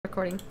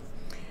recording.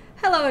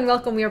 Hello and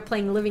welcome. We are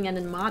playing Living End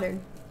in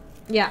Modern.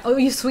 Yeah. Oh,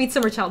 you sweet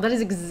summer child. That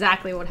is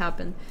exactly what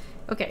happened.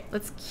 Okay,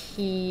 let's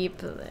keep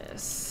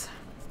this.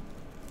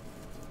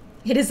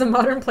 It is a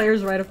modern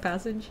player's rite of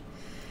passage.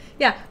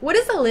 Yeah. What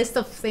is the list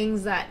of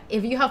things that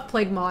if you have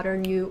played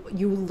Modern, you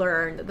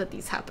learned that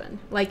these happen?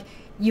 Like,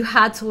 you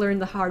had to learn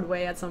the hard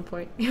way at some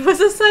point. It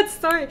was a sad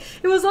story.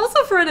 It was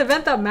also for an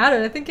event that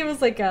mattered. I think it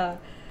was like a,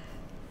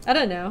 I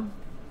don't know,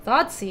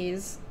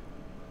 Thoughtseize.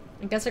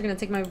 I guess they're gonna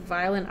take my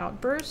violent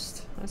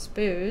outburst, I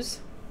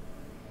suppose.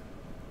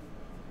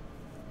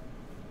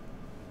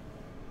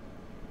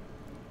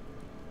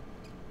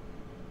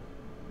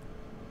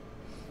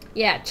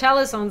 Yeah,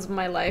 Chalice owns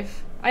my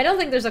life. I don't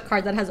think there's a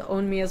card that has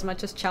owned me as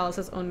much as Chalice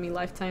has owned me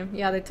lifetime.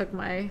 Yeah, they took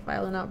my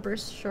violent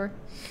outburst, sure.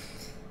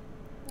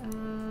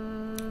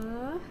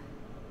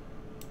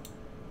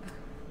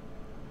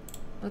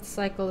 Let's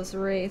cycle this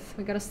Wraith.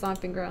 We got a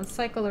Stomping Ground.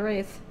 Cycle the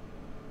Wraith.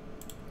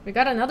 We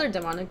got another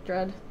Demonic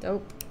Dread.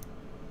 Dope.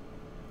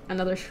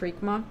 Another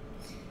Shriekmaw.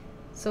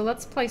 So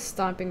let's play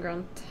Stomping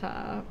Ground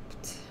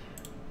tapped.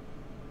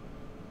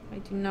 I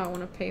do not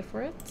want to pay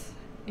for it.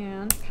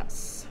 And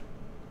pass.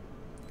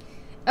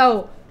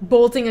 Oh,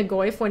 bolting a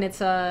Goyf when it's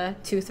a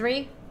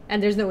 2-3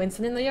 and there's no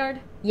instant in the yard?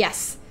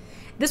 Yes.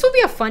 This would be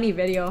a funny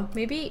video.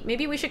 Maybe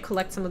we should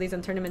collect some of these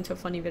and turn them into a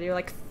funny video.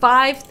 Like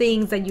 5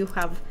 things that you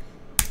have...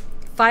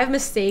 5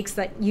 mistakes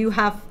that you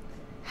have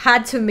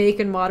had to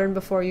make in Modern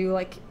before you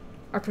like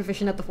are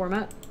proficient at the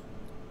format.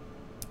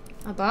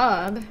 A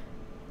Bob.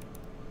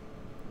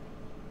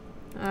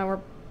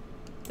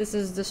 This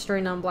is destroy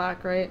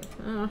non-black, right?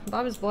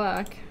 Bob is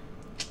black.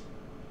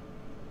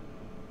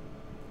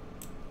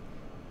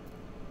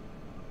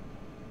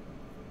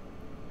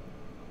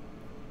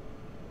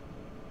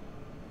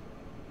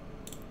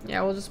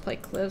 Yeah, we'll just play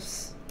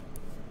Cliffs.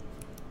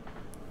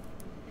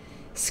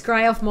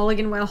 Scry off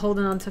Mulligan while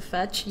holding on to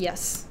fetch.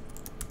 Yes.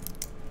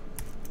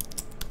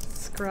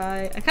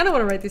 Scry. I kind of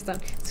want to write these down.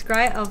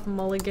 Scry off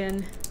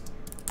Mulligan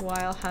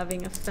while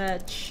having a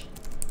fetch.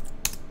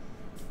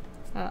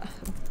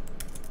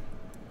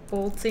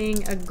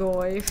 Bolting a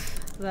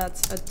Goyf.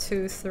 That's a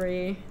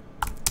 2-3.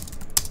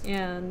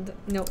 And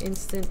no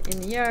instant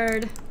in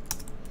yard.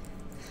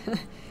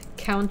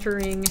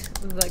 Countering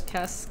the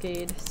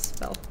Cascade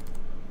spell.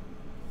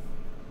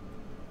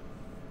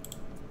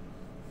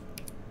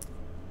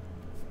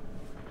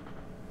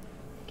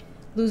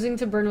 Losing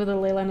to burn with a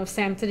Leyline of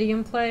Sanctity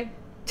in play.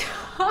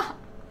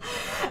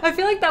 I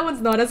feel like that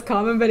one's not as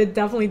common, but it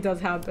definitely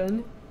does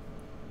happen.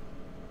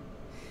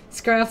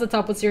 Scry off the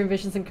top with Searing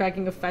Visions and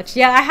cracking a fetch.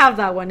 Yeah, I have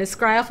that one. It's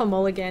scry off a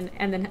mulligan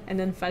and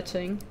then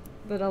fetching.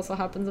 That also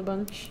happens a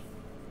bunch.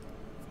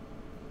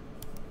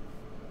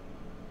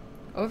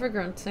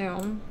 Overgrown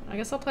Tomb. I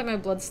guess I'll play my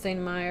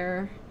Bloodstained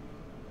Mire.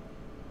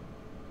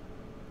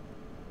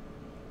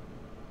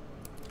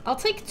 I'll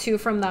take 2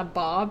 from that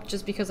Bob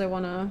just because I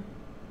wanna...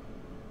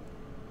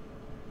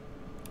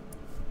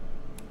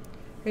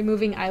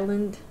 Removing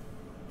Island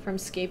from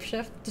Scape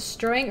Shift.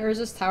 Destroying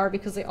Urza's Tower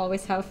because they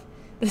always have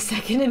the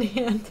second in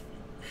hand.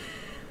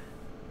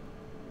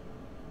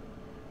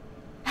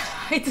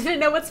 I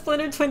didn't know what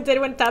Splinter Twin did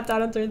when tapped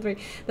out on turn 3.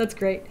 That's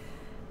great.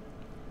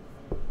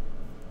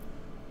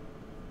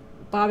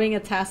 Bobbing a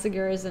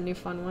Tassiger is a new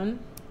fun one.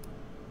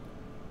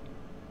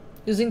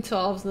 Using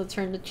 12s in the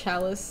turn to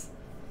Chalice.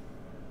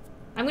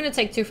 I'm gonna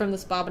take 2 from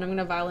this Bob and I'm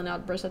gonna Violent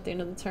Outburst at the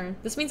end of the turn.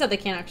 This means that they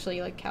can't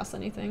actually like cast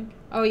anything.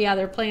 Oh yeah,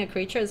 they're playing a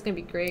creature. It's gonna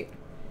be great.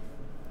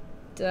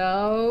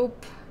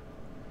 Dope.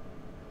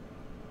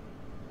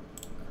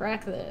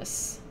 Crack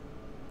this.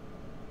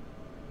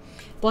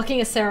 Blocking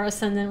a Sarah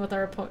Ascendant with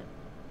our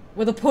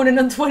opponent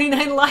on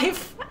 29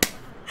 life.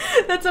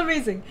 That's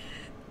amazing.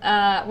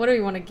 What do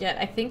we want to get?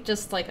 I think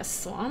just like a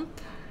swamp.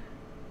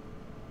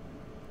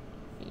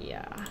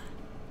 Yeah.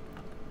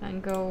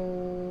 And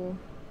go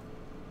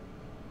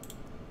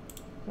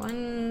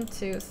 1,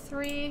 2,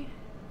 3.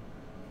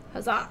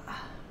 Huzzah!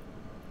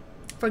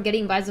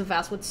 Forgetting Vise of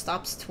Vastwood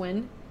stops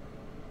Twin.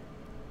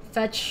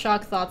 Fetch,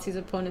 shock, Thoughtseize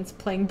opponents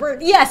playing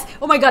bird. Yes!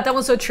 Oh my god, that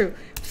one's so true.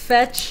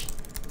 Fetch,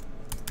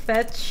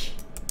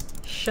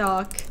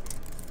 shock,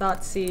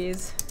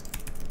 Thoughtseize.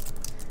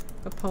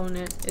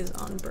 Opponent is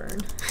on burn.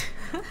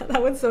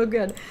 That one's so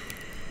good.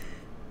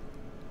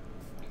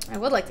 I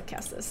would like to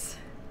cast this.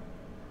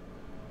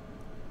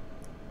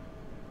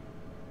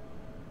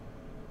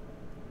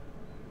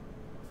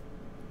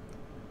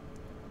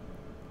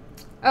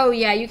 Oh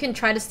yeah, you can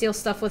try to steal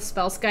stuff with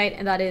Spellskite,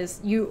 and that is,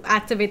 you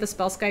activate the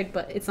Spellskite,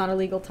 but it's not a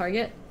legal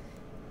target.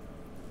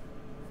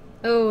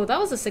 Oh, that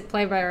was a sick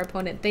play by our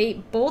opponent. They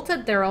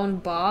bolted their own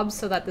Bob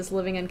so that this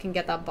Living End can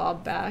get that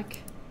Bob back.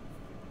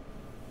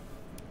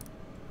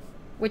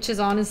 Which is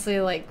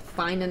honestly, like,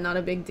 fine and not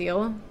a big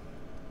deal.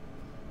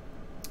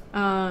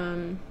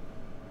 I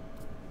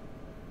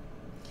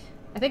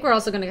think we're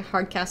also gonna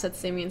hardcast that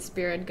Simian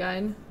Spirit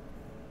Guide.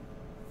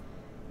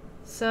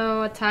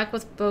 So, attack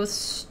with both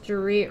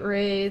Street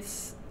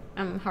Wraiths.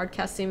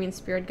 Hardcast Simian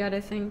Spirit Guide, I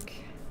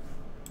think.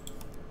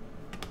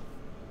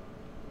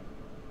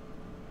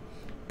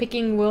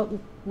 Picking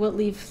Wilt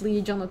Leaf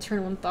Liege on the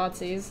turn 1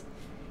 Thoughtseize.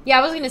 Yeah,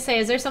 I was gonna say,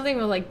 is there something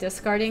with like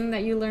discarding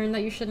that you learned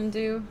that you shouldn't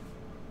do?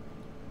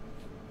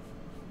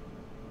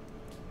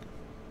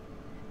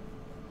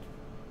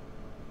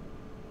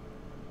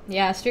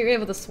 Yeah, Street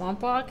Rave with a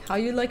Swamp Walk. How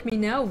you like me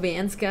now,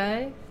 Vans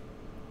guy?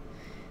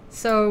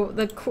 So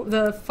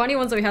the funny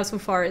ones that we have so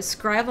far is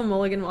Scry of a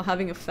Mulligan while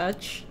having a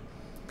fetch.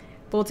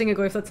 Bolting a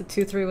Goyf that's a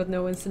 2/3 with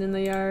no instant in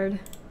the yard.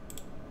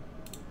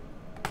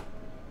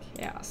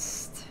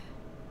 Cast.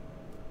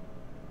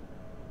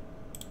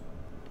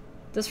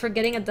 Does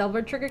forgetting a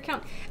Delver trigger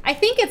count? I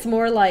think it's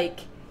more like...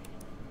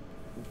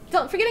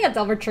 Forgetting a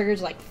Delver trigger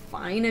is like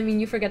fine. I mean,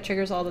 you forget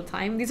triggers all the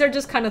time. These are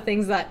just kind of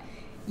things that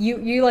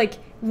you like,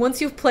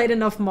 once you've played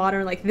enough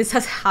Modern, like this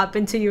has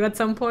happened to you at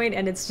some point,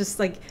 and it's just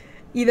like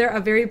either a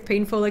very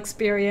painful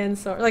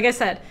experience or, like I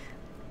said,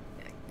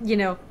 you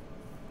know,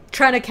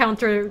 trying to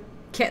counter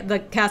the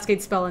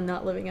Cascade spell and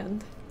not Living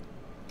End.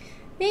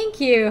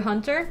 Thank you,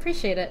 Hunter.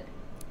 Appreciate it.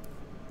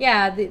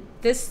 Yeah,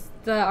 the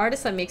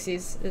artist that makes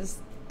these is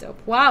dope.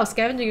 Wow,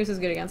 Scavenging Ooze is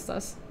good against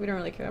us. We don't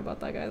really care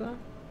about that guy though.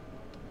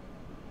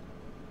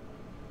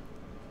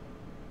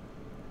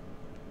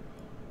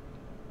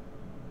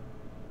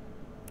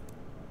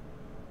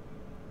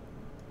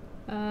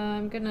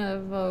 I'm gonna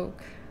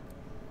evoke.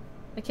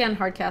 I can't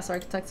hardcast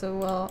Architect so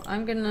well.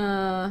 I'm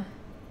gonna...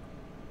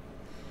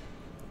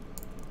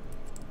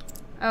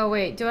 Oh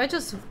wait, do I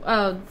just...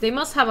 Oh, they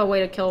must have a way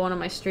to kill one of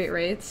my Street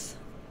Wraiths.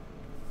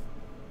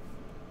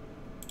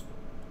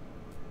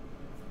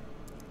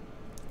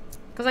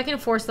 Because I can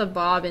force the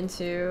Bob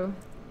into...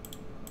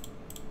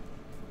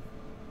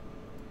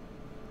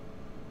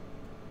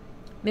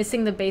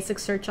 Missing the basic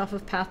search off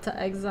of Path to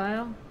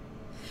Exile.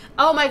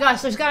 Oh my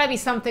gosh, there's gotta be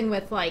something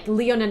with like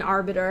Leon and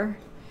Arbiter.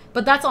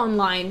 But that's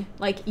online.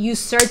 Like, you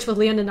search with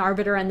Leon and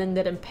Arbiter and then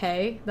didn't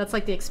pay. That's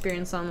like the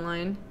experience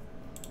online.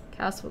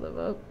 Cast with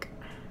Evoke.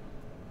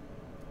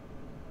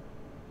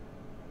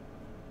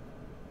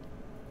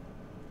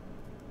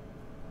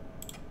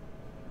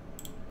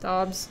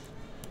 Dobbs.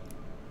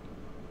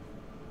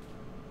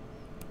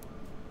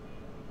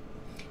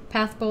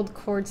 Pathbold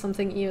chord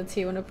something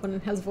EOT when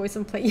opponent has voice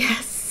in play.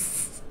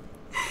 Yes!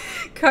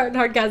 Card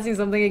hardcasting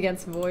something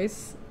against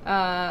voice.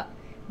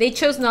 They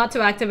chose not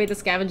to activate the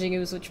Scavenging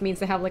Ooze, which means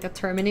they have like a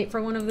Terminate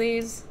for one of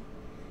these.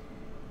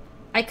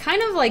 I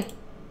kind of like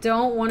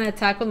don't want to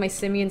attack with my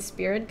Simian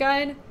Spirit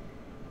Guide,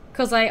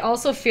 because I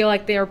also feel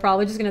like they are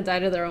probably just going to die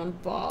to their own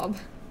Bob.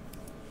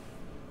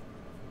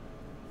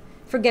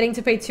 Forgetting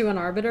to pay 2 on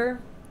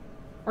Arbiter.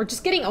 Or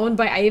just getting owned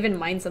by Ivan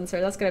Mind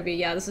Sensor. That's going to be,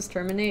 yeah, this is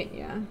Terminate.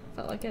 Yeah,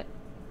 felt like it.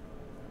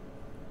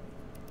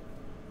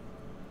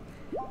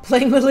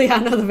 Playing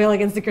Liliana of the Veil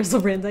against the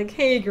Crystal Brand deck.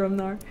 Hey,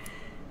 Grimnar.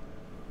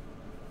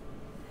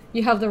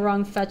 You have the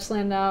wrong fetch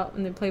land out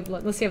and they play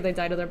blood. Let's see if they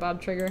die to their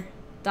Bob trigger.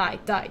 Die,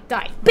 die,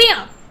 die.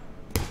 BAM!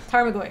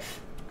 Tarmogoyf.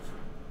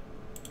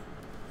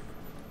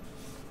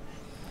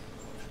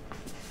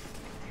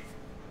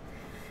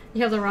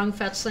 You have the wrong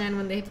fetch land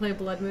when they play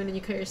Blood Moon and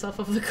you cut yourself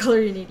off the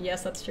color you need.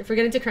 Yes, that's true.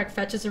 Forgetting to correct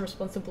fetches in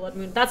response to Blood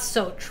Moon. That's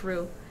so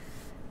true.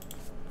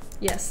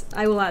 Yes,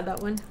 I will add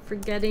that one.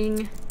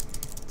 Forgetting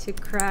to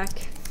crack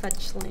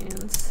fetch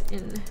lands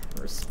in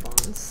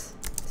response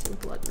to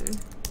Blood Moon.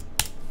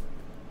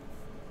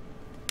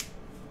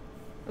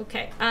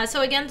 Okay,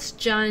 so against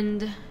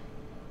Jund,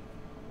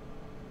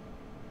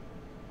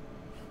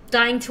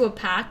 dying to a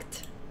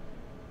Pact.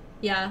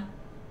 Yeah.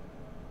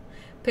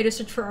 Pay to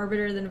search for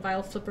Arbiter, then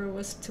Vile Flipper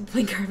was to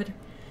blink Arbiter.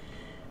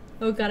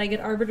 Oh god, I get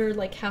Arbiter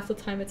like half the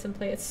time it's in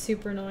play. It's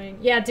super annoying.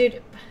 Yeah,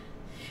 dude.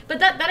 But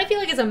that I feel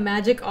like is a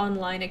Magic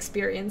Online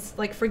experience.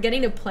 Like,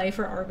 forgetting to play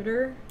for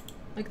Arbiter.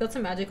 Like, that's a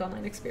Magic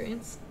Online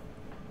experience.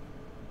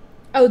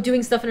 Oh,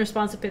 doing stuff in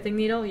response to Pithing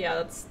Needle?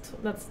 Yeah,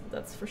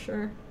 that's for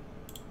sure.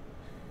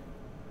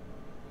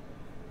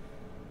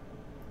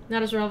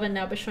 Not as relevant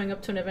now, but showing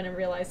up to an event and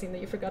realizing that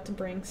you forgot to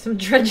bring some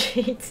Dredge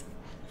Hate.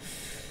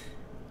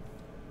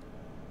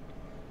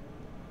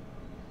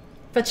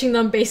 Fetching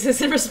them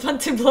bases in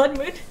response to Blood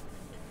Moon.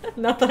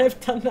 Not that I've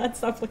done that,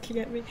 stop looking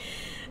at me.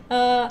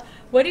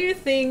 What do you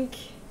think?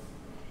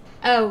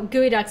 Oh,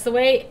 Gooey Ducks, the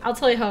way... I'll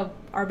tell you how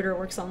Arbiter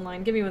works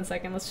online. Give me 1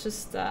 second, let's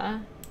just...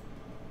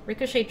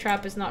 Ricochet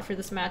Trap is not for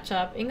this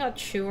matchup. Ingot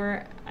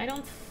Chewer, I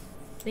don't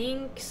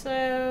think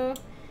so.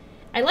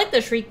 I like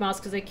the Shriek Moss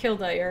because they kill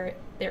their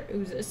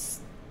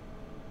oozes.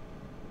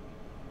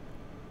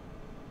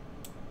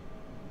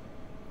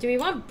 Do we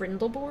want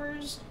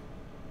Brindlebores?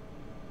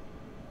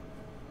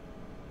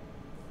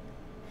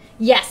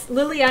 Yes,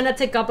 Liliana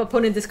tick up,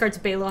 opponent discards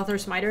Baloth or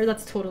Smiter.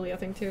 That's totally a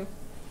thing too.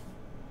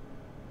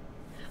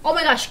 Oh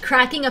my gosh,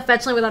 cracking a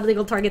fetch land without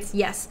illegal targets.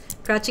 Yes.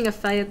 Cracking a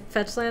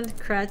fetch land.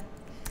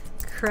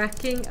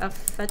 Cracking a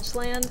fetch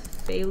land.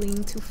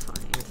 Failing to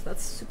find.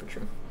 That's super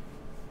true.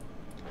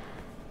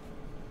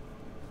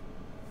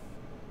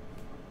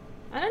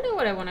 I don't know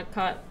what I want to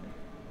cut.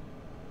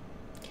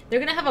 They're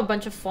gonna have a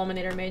bunch of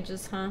Fulminator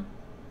mages, huh?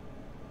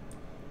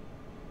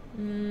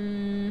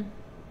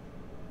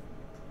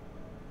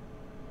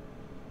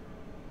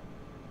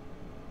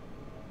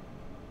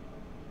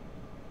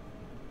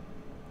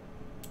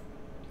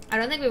 I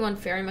don't think we want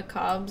Fairy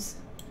Macabres.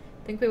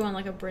 I think we want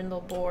like a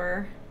Brindle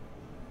Boar.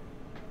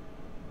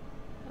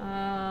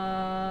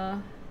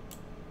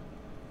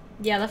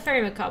 Yeah, the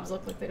Fairy Macabres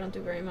look like they don't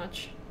do very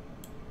much.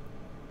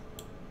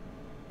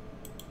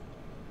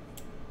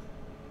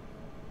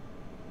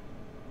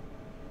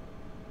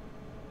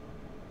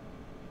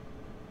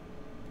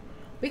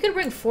 We could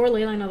bring 4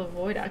 Leyline of the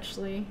Void,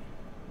 actually.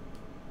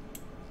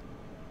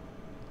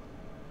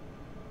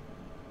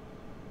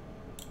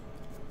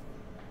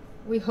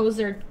 We hose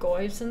their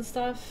Goyves and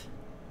stuff.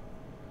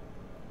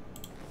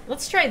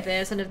 Let's try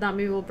this, and if not,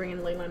 maybe we'll bring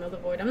in Leyline of the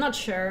Void. I'm not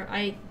sure.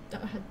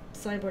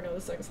 Sideboard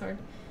notice deck is hard.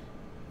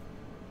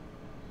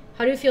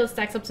 How do you feel it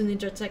stacks up to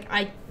Ninja Deck?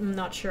 I'm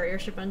not sure,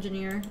 Airship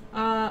Engineer.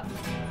 My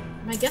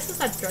guess is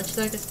that Dredge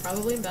deck is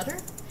probably better.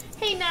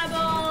 Hey,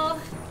 Nabble!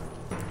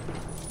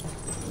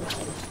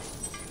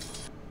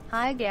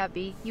 Hi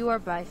Gabby, you are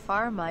by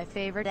far my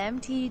favorite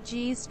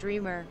MTG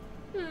streamer.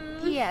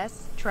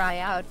 P.S. Try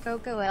out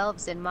Coco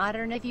Elves in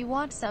Modern if you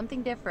want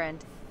something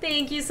different.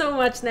 Thank you so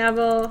much,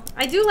 Nabble.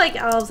 I do like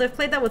Elves. I've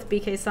played that with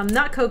BK some.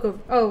 Not Coco.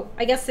 Oh,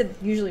 I guess it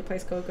usually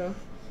plays Coco.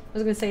 I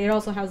was gonna say it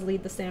also has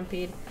Lead the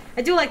Stampede.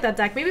 I do like that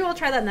deck. Maybe we'll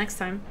try that next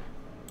time.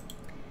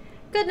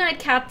 Good night,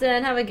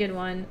 Captain. Have a good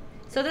one.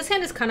 So this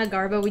hand is kind of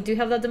garbo. We do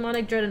have that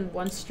Demonic Dread and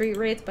 1 Street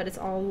Wraith, but it's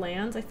all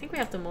lands. I think we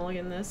have to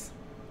mulligan this.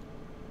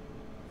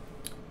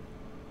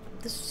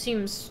 This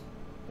seems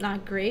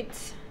not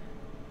great.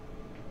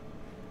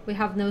 We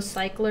have no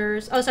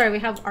Cyclers. Oh, sorry, we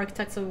have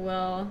Architects of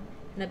Will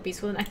and a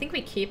Beast Within. I think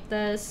we keep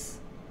this.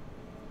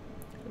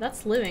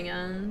 That's Living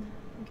End.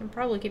 We can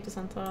probably keep this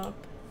on top.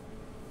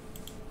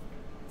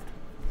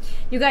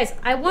 You guys,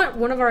 I want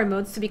one of our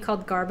emotes to be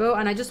called Garbo,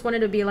 and I just want it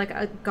to be like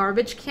a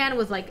garbage can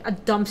with like a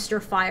dumpster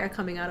fire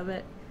coming out of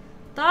it.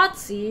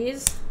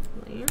 Thoughtseize.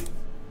 Lame.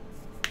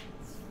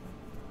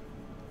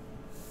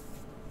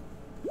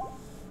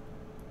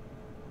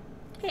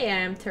 Hey, I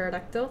am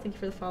Pterodactyl. Thank you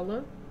for the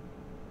follow.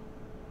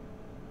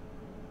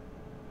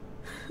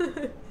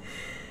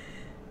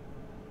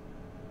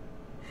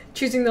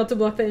 Choosing not to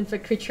block the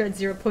infect creature at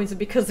 0 points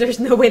because there's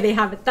no way they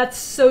have it. That's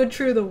so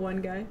true, the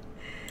one guy.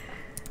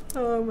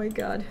 Oh my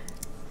god.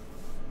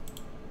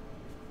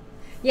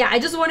 Yeah, I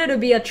just wanted to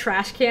be a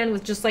trash can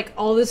with just like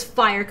all this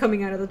fire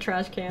coming out of the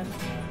trash can.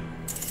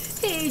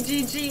 Hey,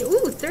 GG.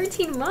 Ooh,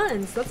 13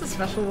 months. That's a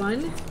special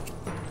one.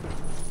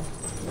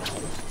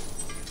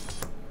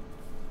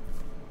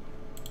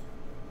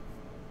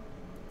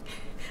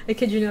 I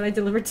kid you not, I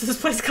delivered to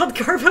this place called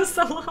Garbo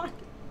Salon.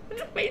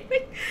 That's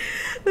amazing.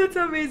 That's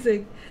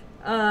amazing.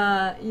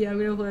 Yeah,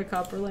 we don't play a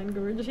Copperline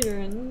Gorge here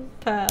and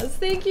pass.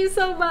 Thank you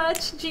so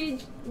much,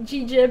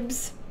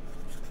 G-Jibs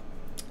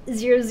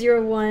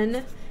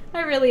 001.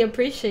 I really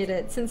appreciate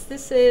it. Since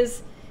this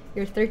is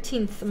your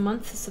 13th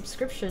month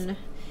subscription,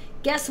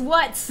 guess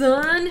what,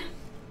 son?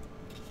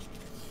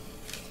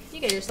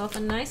 You get yourself a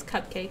nice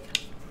cupcake.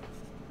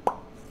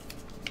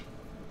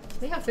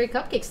 We have 3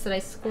 cupcakes today.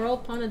 Squirrel,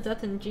 Pawn of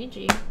Death, and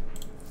Gigi.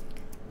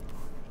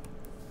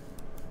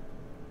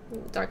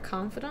 Ooh, Dark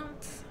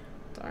Confidant.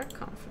 Dark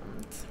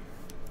Confidant.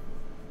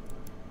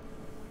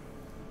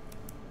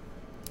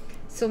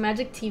 So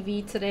Magic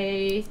TV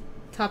today.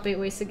 Top 8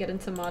 ways to get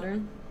into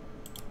Modern.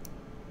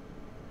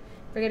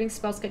 Forgetting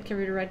spell skit can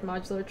rewrite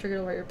modular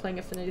trigger while you're playing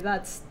Affinity.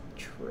 That's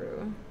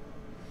true.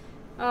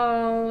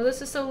 Oh,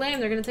 this is so lame.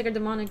 They're gonna take our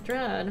Demonic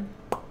Dread.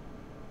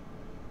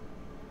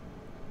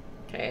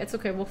 Okay, it's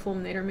okay. We'll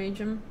Fulminator Mage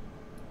him.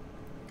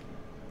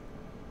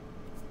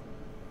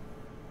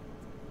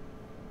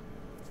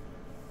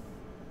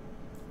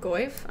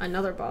 Goyf,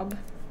 another Bob.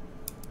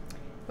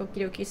 Okie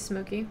dokie,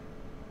 Smoky.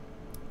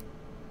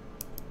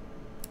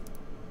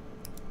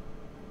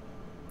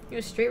 You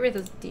know, Straight Wraith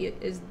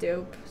is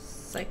dope.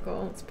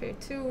 Cycle, let's pay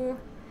 2.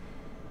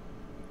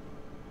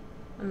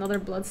 Another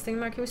Bloodstain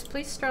Mark. Can we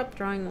please stop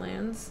drawing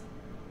lands?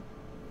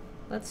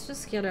 Let's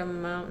just get a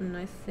mountain,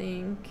 I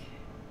think.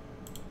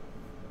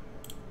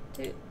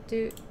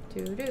 Do.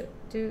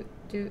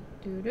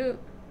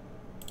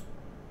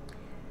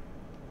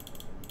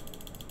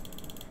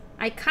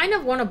 I kind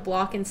of want to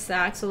block and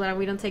sack so that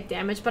we don't take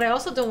damage, but I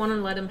also don't want to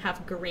let him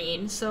have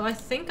green. So I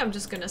think I'm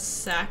just gonna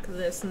sack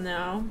this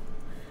now.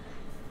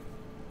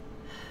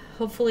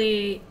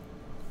 Hopefully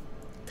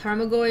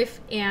Tarmogoyf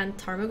and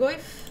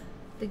Tarmogoyf.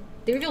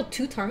 They revealed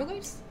 2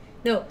 Tarmogoyfs?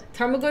 No,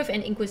 Tarmogoyf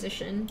and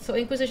Inquisition. So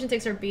Inquisition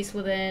takes our Beast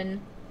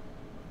Within,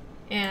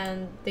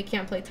 and they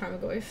can't play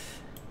Tarmogoyf.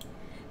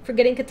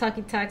 Forgetting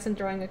Kentucky Tax and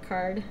drawing a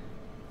card.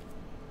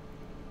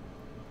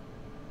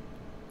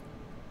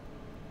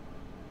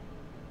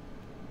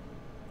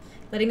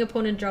 Letting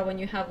opponent draw when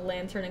you have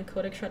Lantern and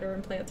Codex Shredder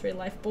and play a 3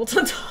 life bolt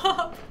on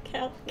top.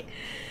 Calc.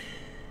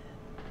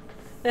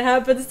 It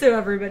happens to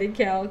everybody,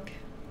 Calc.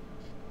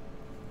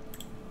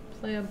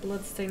 Play a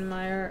Bloodstained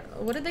Mire.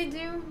 What did they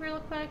do real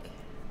quick?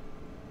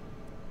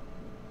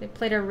 They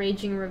played a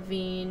Raging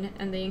Ravine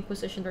and they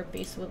Inquisitioned their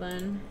Beast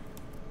Within.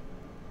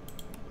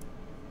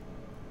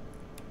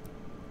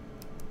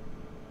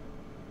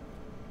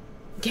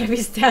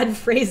 Gaby's dad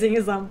phrasing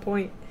is on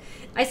point.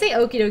 I say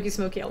okie dokie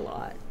smoky a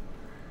lot.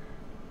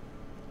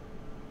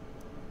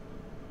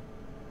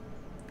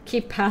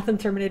 Keep path and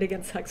terminate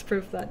against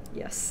hexproof that.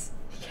 Yes.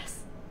 Yes.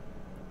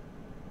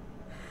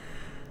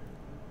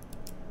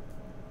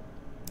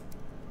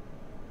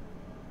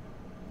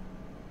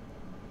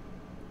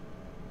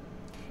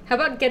 How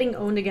about getting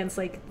owned against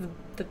like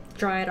the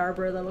Dryad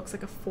Arbor that looks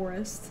like a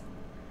forest?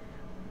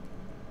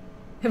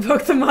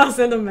 Evoke the moss,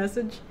 send a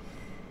message.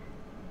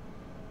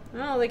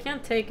 Oh, they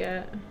can't take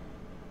it.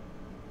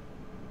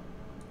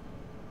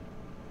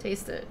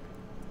 Taste it.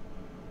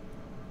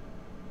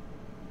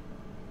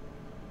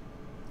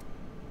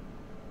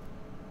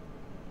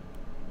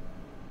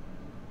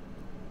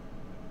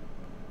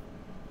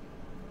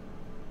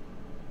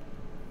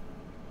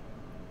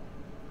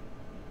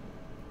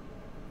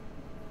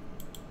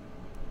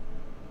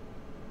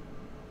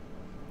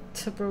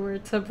 Tupperware,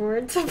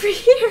 Tupperware,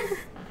 Tupperware.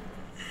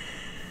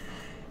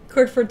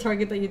 Cord for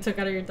target that you took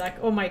out of your deck.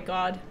 Oh my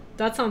god.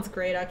 That sounds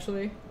great,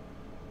 actually.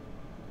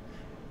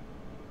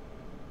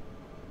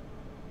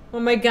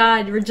 Oh my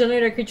god.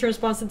 Regenerate a creature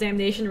response to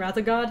damnation, Wrath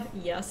of God?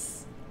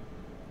 Yes.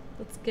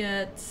 Let's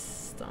get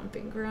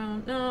Stomping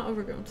Ground. No,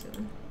 Overgrown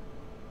too.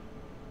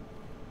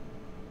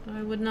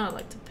 I would not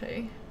like to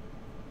pay.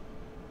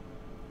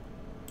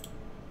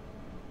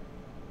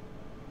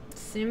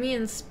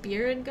 Simian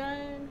Spirit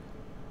Guide?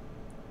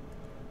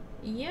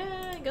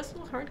 Yeah, I guess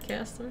we'll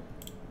hardcast him.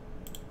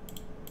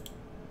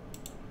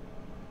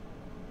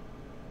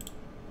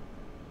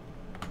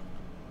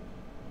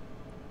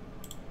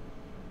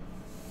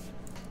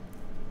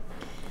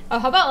 Oh,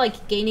 how about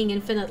like gaining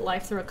infinite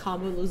life through a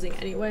combo, losing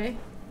anyway?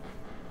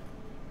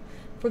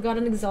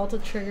 Forgotten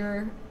Exalted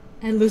trigger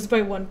and lose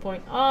by 1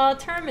 point. Aw,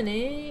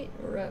 terminate.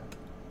 Rip.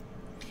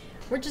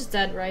 We're just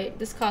dead, right?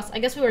 This costs. I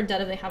guess we were dead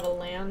if they have a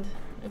land.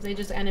 If they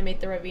just animate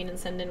the Ravine and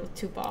send in with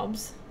 2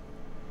 bobs.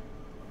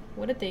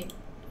 What did they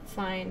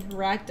find?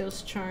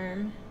 Rakdos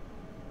Charm.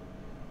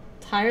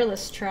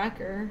 Tireless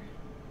Tracker.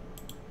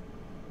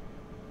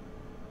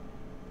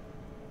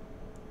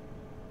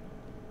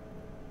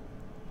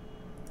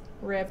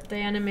 Rip.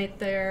 They animate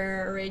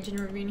their Rage and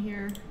Ravine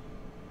here.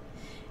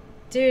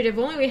 Dude, if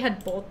only we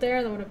had Bolt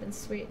there, that would have been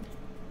sweet.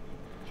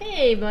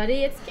 Hey,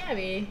 buddy, it's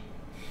Gaby.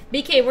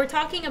 BK, we're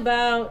talking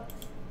about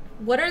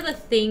what are the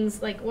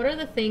things, like, what are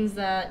the things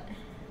that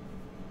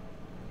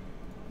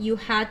you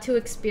had to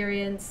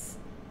experience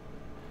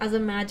as a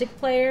Magic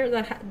player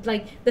that,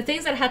 like, the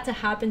things that had to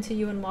happen to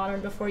you in Modern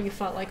before you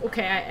felt like,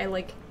 okay,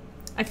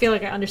 I feel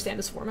like I understand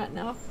this format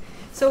now.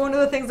 So one of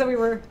the things that we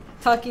were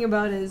talking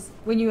about is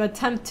when you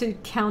attempt to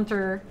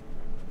counter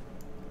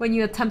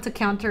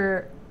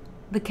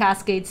the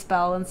Cascade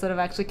spell instead of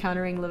actually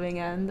countering Living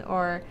End,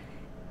 or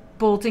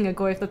bolting a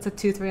Goyf that's a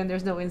 2/3 and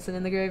there's no instant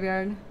in the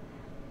graveyard.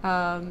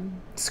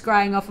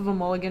 Scrying off of a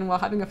mulligan while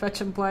having a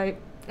fetch in play,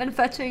 and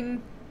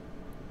forgetting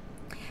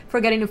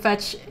to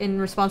fetch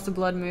in response to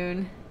Blood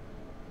Moon.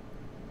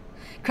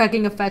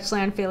 Cracking a fetch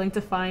land, failing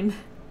to find.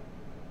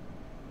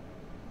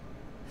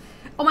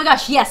 Oh my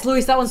gosh, yes,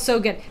 Luis, that one's so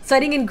good.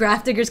 Sighting in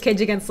Grafdigger's Cage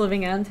against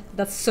Living End.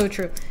 That's so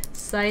true.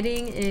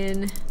 Sighting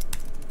in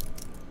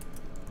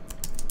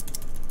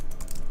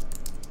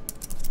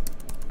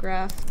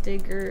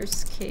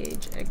Grafdigger's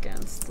Cage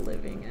against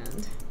Living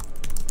End.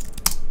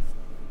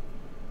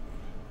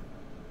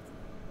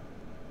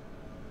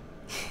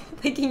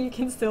 Thinking you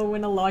can still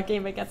win a law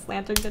game against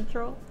Lantern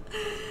Control.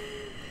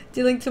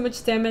 Dealing too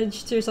much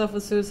damage to yourself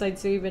with Suicide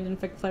so even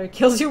Infect player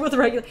kills you with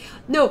regular.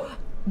 No,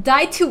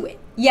 die to.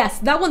 Yes,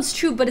 that one's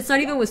true, but it's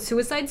not even with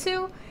Suicide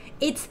Sue.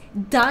 It's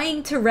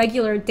dying to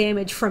regular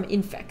damage from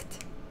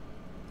Infect.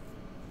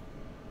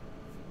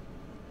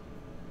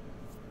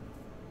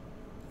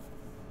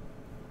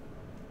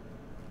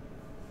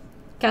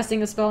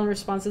 Casting a spell in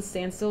response to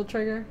standstill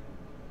trigger.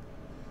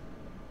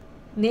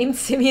 Named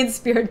Simian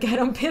Spirit Guide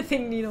on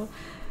Pithing Needle.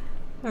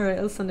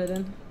 Alright, let's send it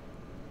in.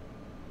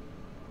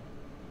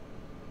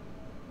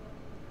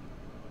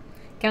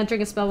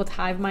 Countering a spell with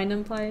Hive Mind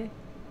in play.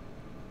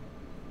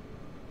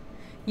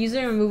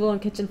 Using removal on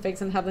Kitchen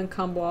Figs and have them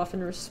combo off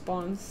in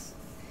response.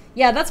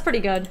 Yeah, that's pretty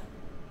good.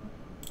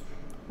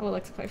 I would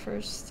like to play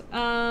first.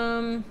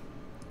 Well,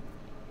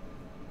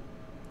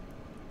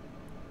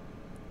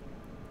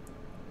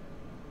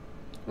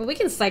 we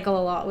can cycle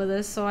a lot with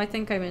this, so I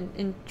think I'm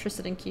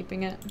interested in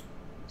keeping it.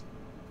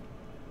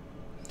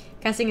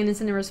 Casting an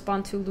instant in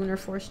response to Lunar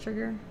Force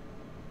trigger.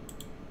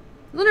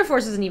 Lunar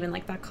Force isn't even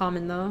like that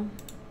common though.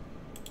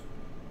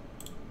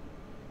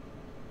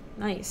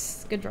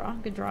 Nice. Good draw,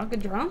 good draw,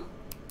 good draw.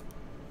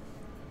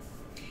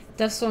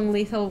 Death Swung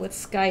lethal with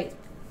Skite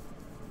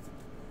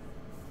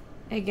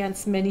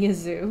against Many a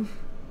Zoo.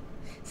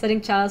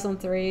 Setting Chalice on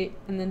 3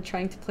 and then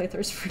trying to play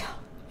Thirst for Knowledge.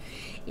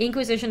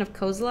 Inquisition of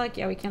Kozilek.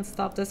 Yeah, we can't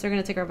stop this. They're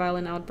gonna take our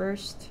Violent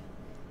Outburst.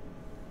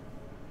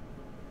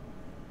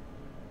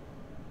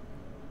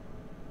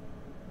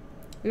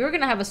 We were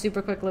gonna have a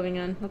super quick Living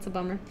End. That's a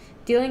bummer.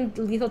 Dealing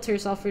lethal to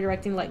yourself,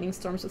 redirecting Lightning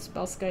Storms with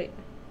Spellskite.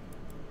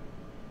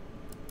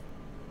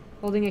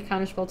 Holding a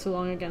counterspell too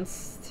long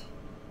against.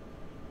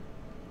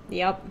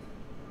 Yep.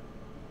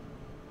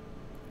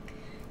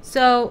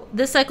 So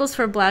this cycle's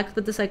for black,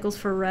 but this cycle's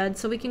for red.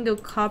 So we can go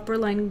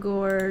Copperline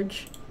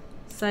Gorge,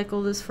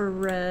 Cycle this for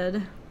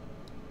red.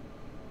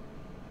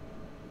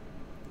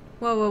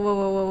 Whoa, whoa, whoa,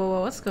 whoa, whoa, whoa,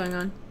 whoa, what's going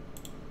on?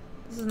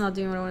 This is not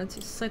doing what I wanted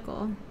to.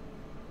 Cycle.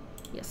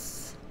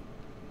 Yes.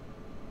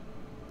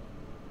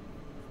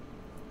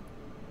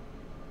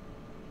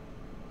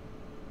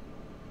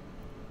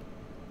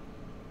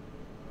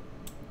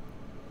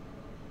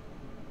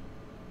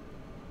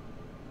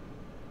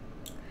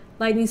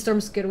 Lightning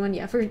Storm's a good one.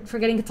 Yeah, for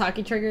getting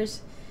Kataki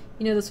triggers.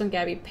 You know this one,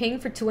 Gabby. Paying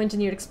for 2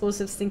 engineered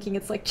explosives thinking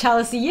it's like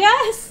Chalice.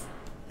 Yes!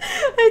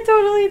 I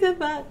totally did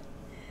that.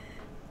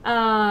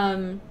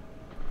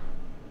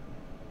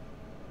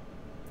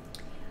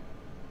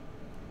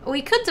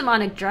 We could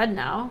Demonic Dread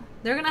now.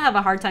 They're gonna have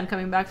a hard time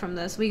coming back from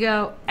this. We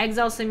go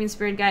Exile Simian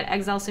Spirit Guide,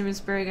 Exile Simian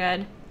Spirit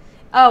Guide.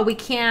 Oh, we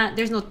can't.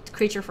 There's no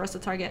creature for us to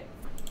target.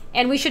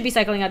 And we should be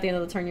cycling at the end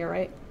of the turn, you're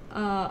right.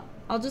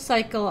 I'll just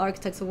cycle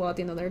Architects of Will at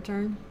the end of their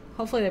turn.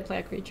 Hopefully they play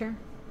a creature.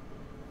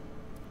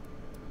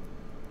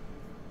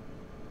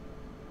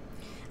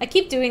 I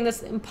keep doing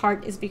this in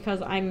part is because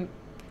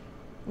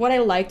what I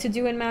like to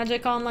do in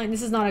Magic Online,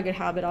 this is not a good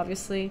habit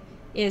obviously,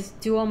 is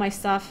do all my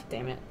stuff.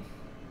 Damn it.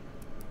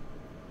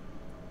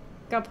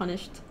 Got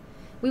punished.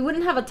 We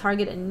wouldn't have a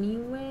target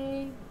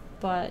anyway,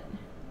 but...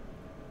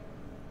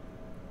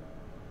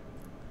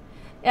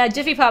 Yeah,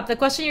 Jiffy Pop, the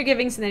question you're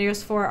giving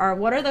scenarios for are,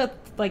 what are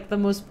the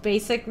most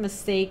basic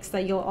mistakes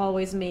that you'll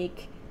always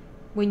make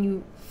when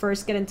you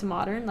first get into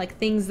Modern? Like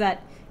things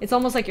that, it's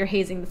almost like you're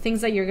hazing, the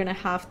things that you're gonna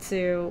have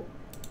to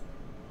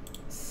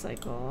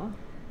cycle.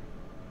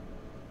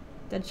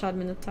 Deadshot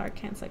Minotaur,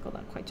 can't cycle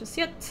that quite just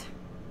yet.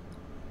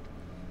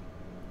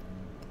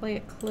 Play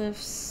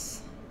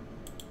Eclipse.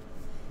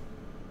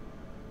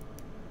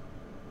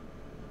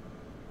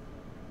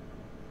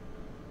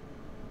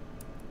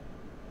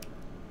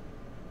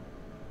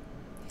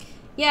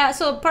 Yeah,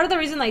 so part of the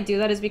reason I do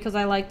that is because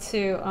I like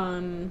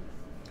to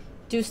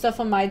do stuff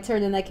on my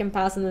turn and I can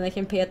pass and then I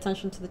can pay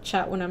attention to the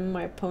chat when I'm on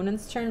my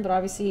opponent's turn, but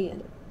obviously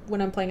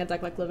when I'm playing a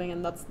deck like Living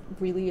End, that's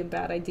really a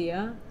bad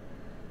idea.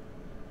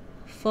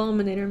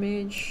 Fulminator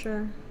Mage,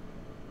 sure.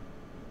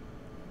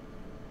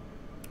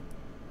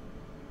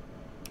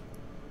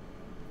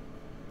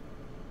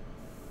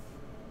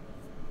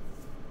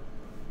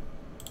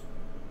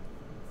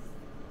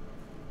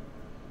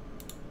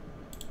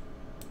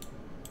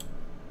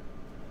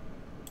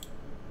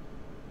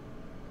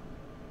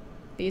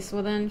 Beast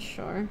Within,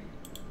 sure.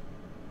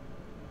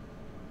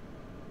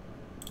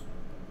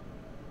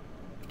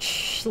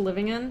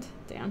 Living End?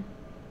 Damn.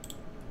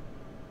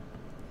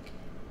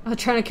 Oh,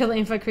 trying to kill the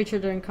infect creature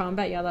during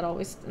combat? Yeah, that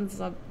always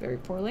ends up very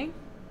poorly.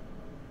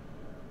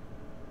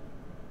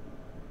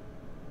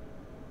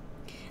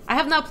 I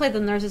have not played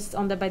the Nurses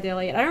on Dead by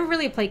Daylight yet. I don't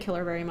really play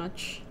Killer very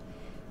much.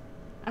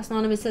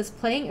 Anonymous says,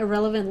 playing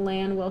irrelevant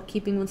land while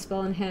keeping one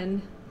spell in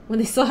hand when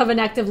they still have an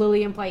active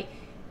Lily in play.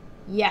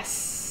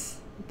 Yes.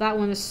 That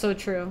one is so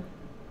true.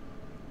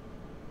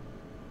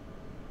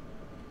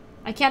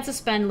 I can't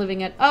suspend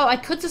Living End. Oh, I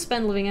could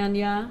suspend Living End,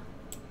 yeah.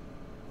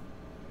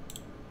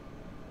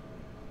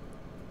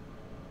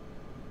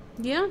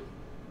 Yeah.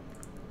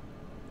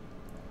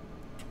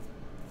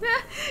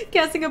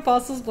 Casting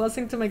Apostle's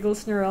Blessing to my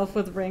Glistener Elf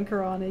with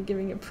Rancor on it,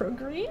 giving it pro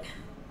green.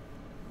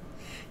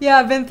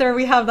 Yeah, Vinther,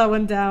 we have that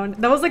one down.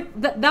 That was like,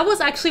 that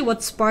was actually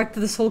what sparked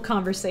this whole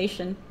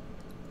conversation.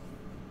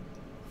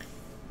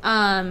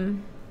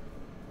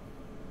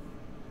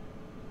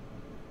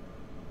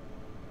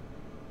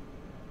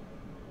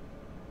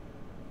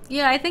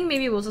 Yeah, I think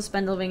maybe we'll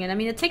suspend Living End. I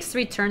mean, it takes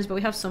 3 turns, but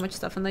we have so much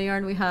stuff in the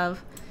yard. We have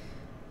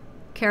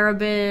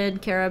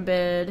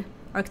Carabid,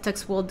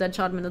 Architect's Will,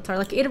 Deadshot, Minotaur.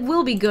 Like, it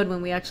will be good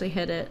when we actually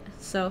hit it.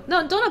 So,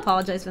 no, don't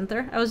apologize,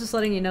 Vinther. I was just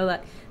letting you know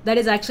that that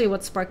is actually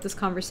what sparked this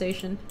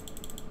conversation.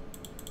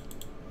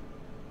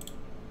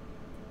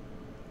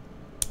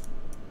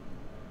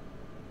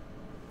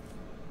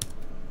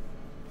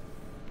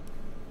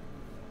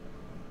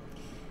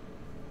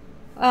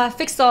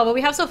 Fixed all. What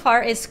we have so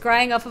far is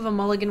scrying off of a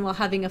mulligan while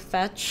having a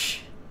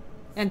fetch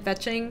and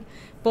fetching,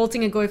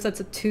 bolting a go if that's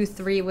a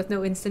 2/3 with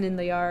no instant in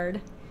the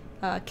yard,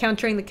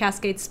 countering the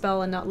Cascade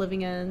spell and not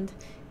Living End,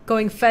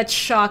 going fetch,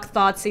 shock,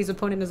 thought, says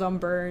opponent is on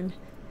burn,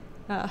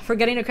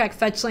 forgetting to crack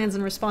fetch lands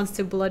in response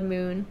to Blood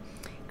Moon,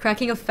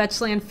 cracking a fetch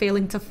land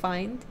failing to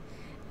find,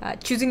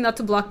 choosing not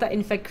to block that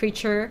infect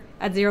creature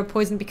at 0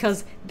 poison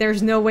because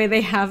there's no way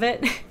they have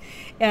it,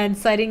 and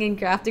siding in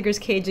Grafdigger's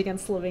Cage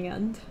against Living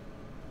End.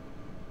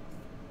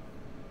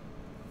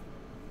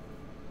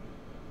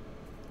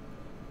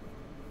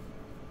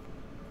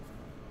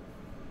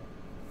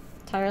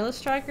 Tireless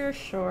Striker?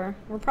 Sure.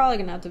 We're probably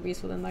gonna have to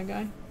Beast Within that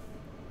guy.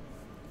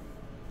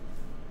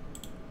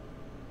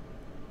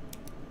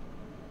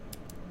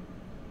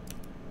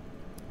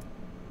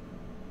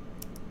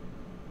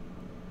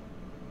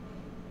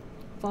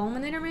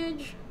 Fulminator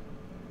Mage?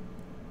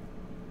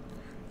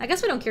 I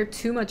guess we don't care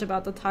too much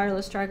about the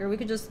Tireless Striker. We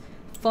could just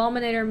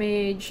Fulminator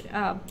Mage,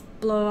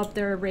 blow up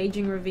their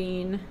Raging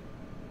Ravine.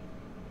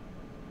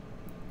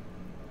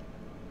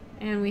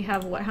 And we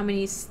have, what, how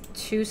many?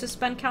 2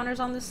 suspend counters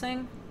on this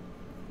thing?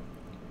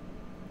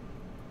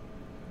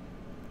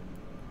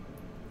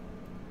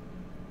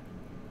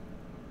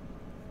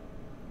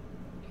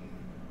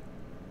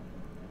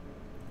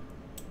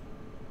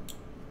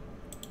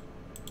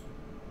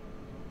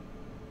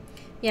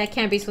 Yeah, I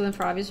can't beast within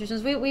for obvious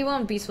reasons. We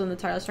won't beast within the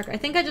Tireless Tracker. I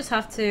think I just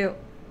have to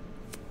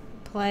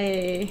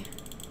play...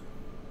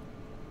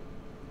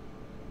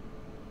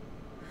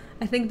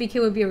 I think BK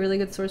would be a really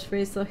good source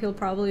phrase, so he'll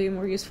probably be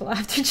more useful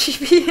after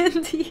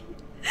GPND.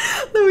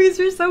 Louise,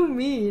 you're so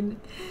mean.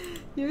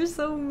 You're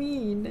so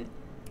mean.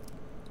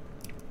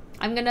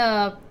 I'm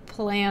gonna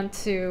plan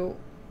to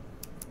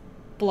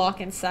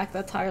block and sack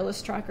that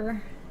Tireless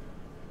Tracker.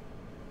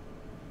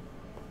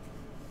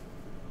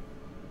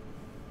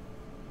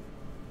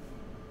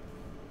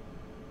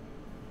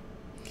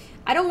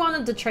 I don't want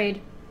them to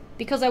trade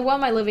because I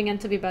want my living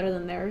end to be better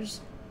than theirs.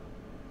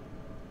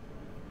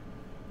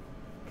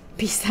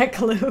 Beast that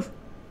glue.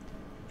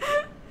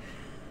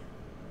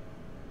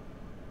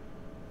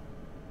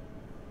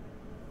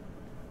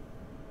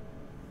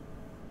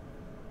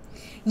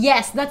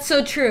 Yes, that's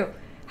so true.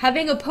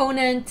 Having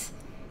opponent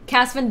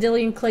cast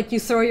Vendilion click, you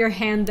throw your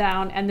hand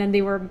down, and then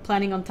they were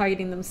planning on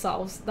targeting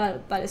themselves.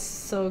 That is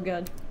so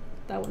good.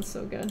 That one's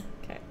so good.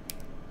 Okay.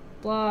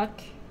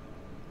 Block.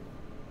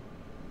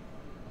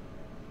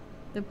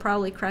 They'll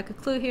probably crack a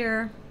clue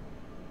here.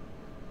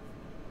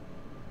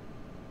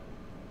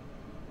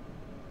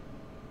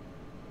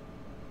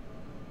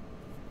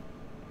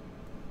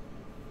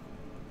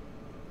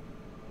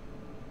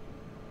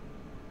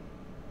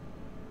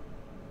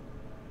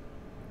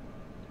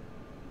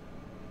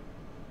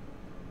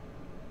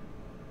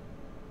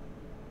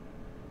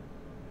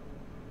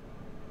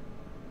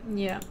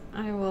 Yeah,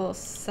 I will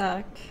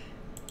sack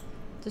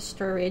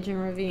Destroy Raging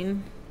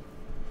Ravine.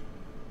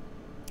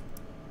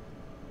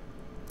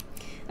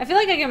 I feel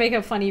like I can make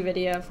a funny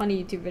video,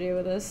 funny YouTube video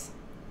with this.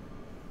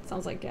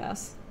 Sounds like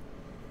gas.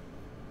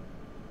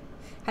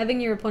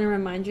 Having your opponent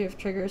remind you of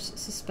triggers,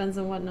 suspends,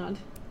 and whatnot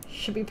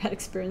should be bad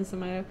experience in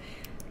my...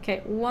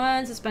 Okay,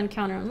 1 suspend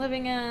counter on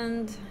living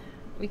end.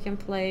 We can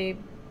play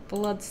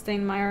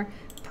Bloodstained Mire.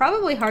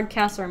 Probably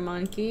hardcast our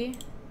monkey.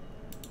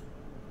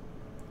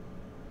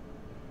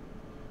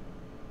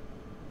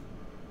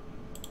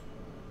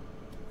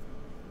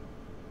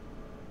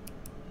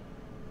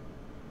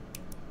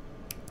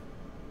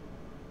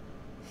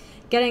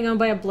 Getting owned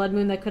by a Blood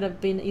Moon that could have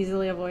been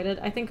easily avoided.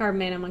 I think our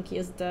mana monkey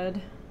is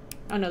dead.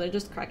 Oh no, they're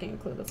just cracking a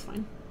clue. That's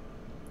fine.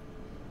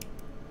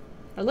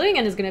 Our living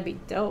end is gonna be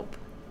dope.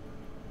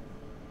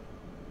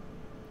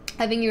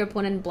 Having your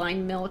opponent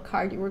blind mill a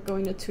card you were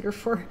going to tutor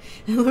for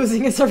and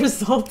losing as a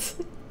result.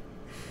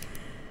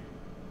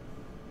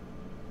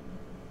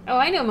 Oh,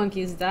 I know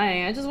monkey's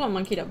dying. I just want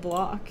monkey to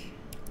block.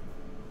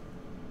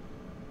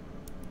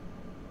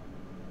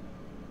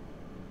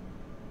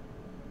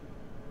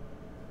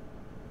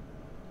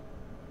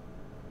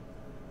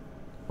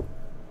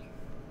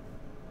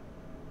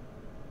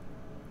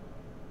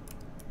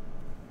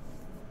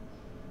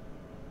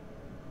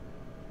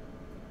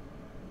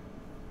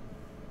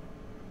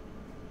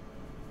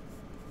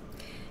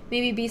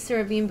 Maybe beast the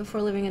Ravine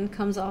before living end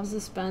comes off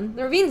suspend.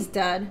 The Ravine's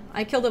dead.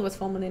 I killed it with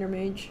Fulminator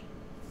Mage.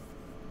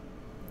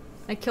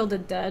 I killed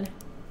it dead.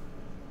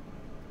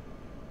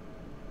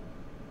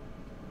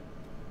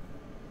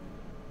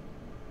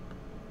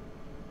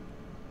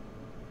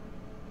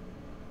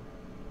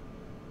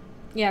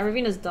 Yeah,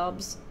 Ravine is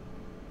dubs.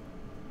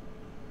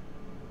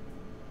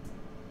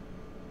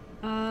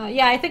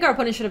 Yeah, I think our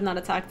opponent should have not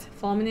attacked.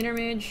 Fulminator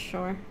Mage?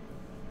 Sure.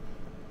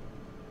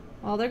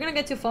 Well, they're gonna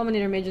get 2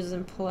 Fulminator Mages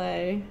in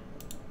play.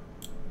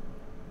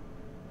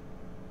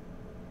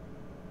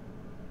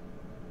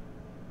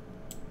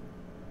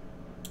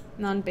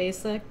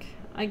 Non-basic.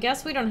 I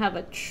guess we don't have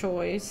a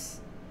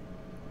choice.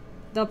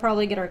 They'll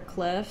probably get our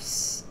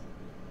cliffs.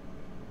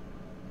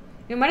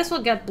 We might as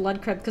well get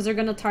Blood Crypt because they're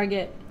gonna try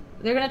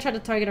to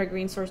target our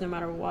green source no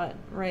matter what,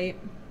 right?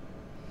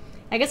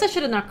 I guess I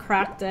should have not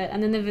cracked it,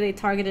 and then if they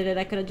targeted it,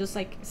 I could have just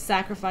like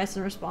sacrificed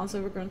in response to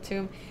Overgrown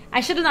Tomb.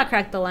 I should have not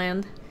cracked the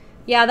land.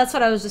 Yeah, that's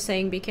what I was just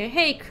saying, BK.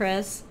 Hey,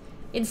 Chris.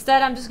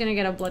 Instead, I'm just gonna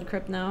get a Blood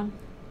Crypt now.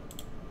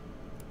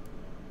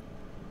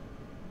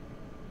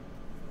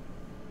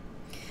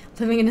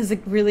 Living in is a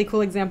really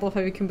cool example of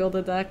how you can build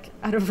a deck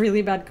out of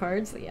really bad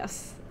cards.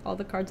 Yes, all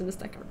the cards in this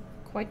deck are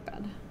quite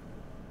bad.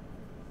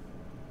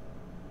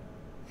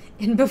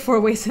 In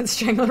before Wasteland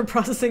Strangler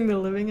processing the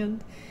living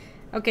end.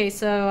 Okay,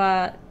 so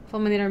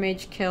Fulminator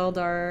Mage killed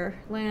our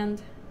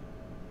land.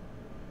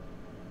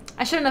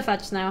 I shouldn't have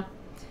fetched now.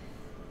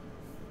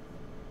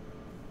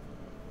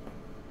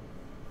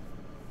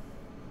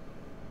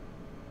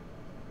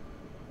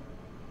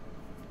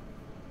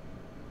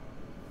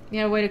 You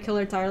had a way to kill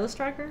our Tireless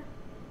Tracker?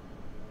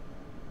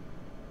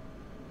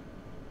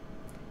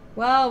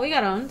 Well, we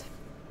got owned.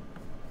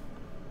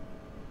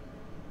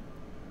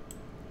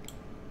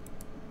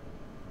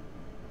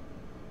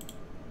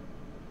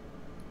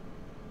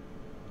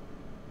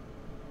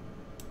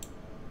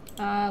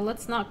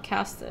 Let's not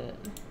cast it.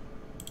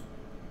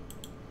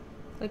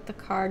 Click the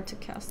card to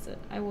cast it.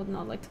 I would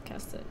not like to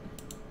cast it.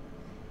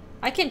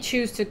 I can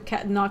choose to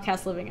not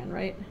cast Living End,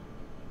 right?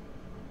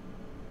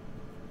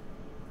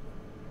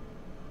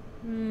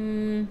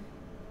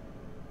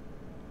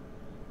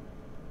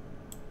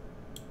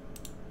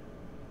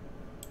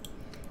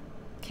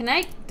 Can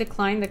I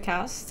decline the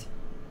cast?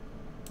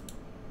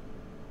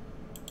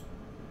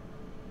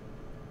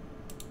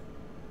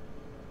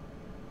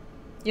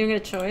 You don't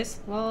get a choice?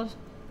 Well...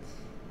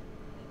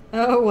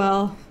 Oh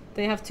well.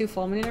 They have 2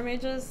 Fulminator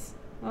mages?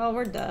 Well,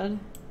 we're dead.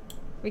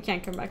 We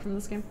can't come back from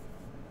this game.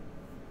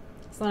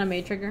 It's not a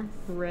May trigger.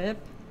 RIP.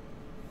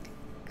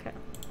 Okay.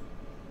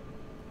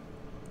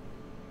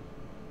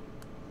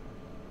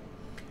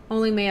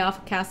 Only May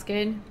off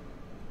Cascade.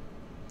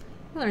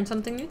 I learned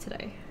something new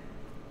today.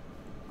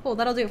 Cool,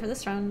 that'll do it for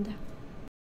this round.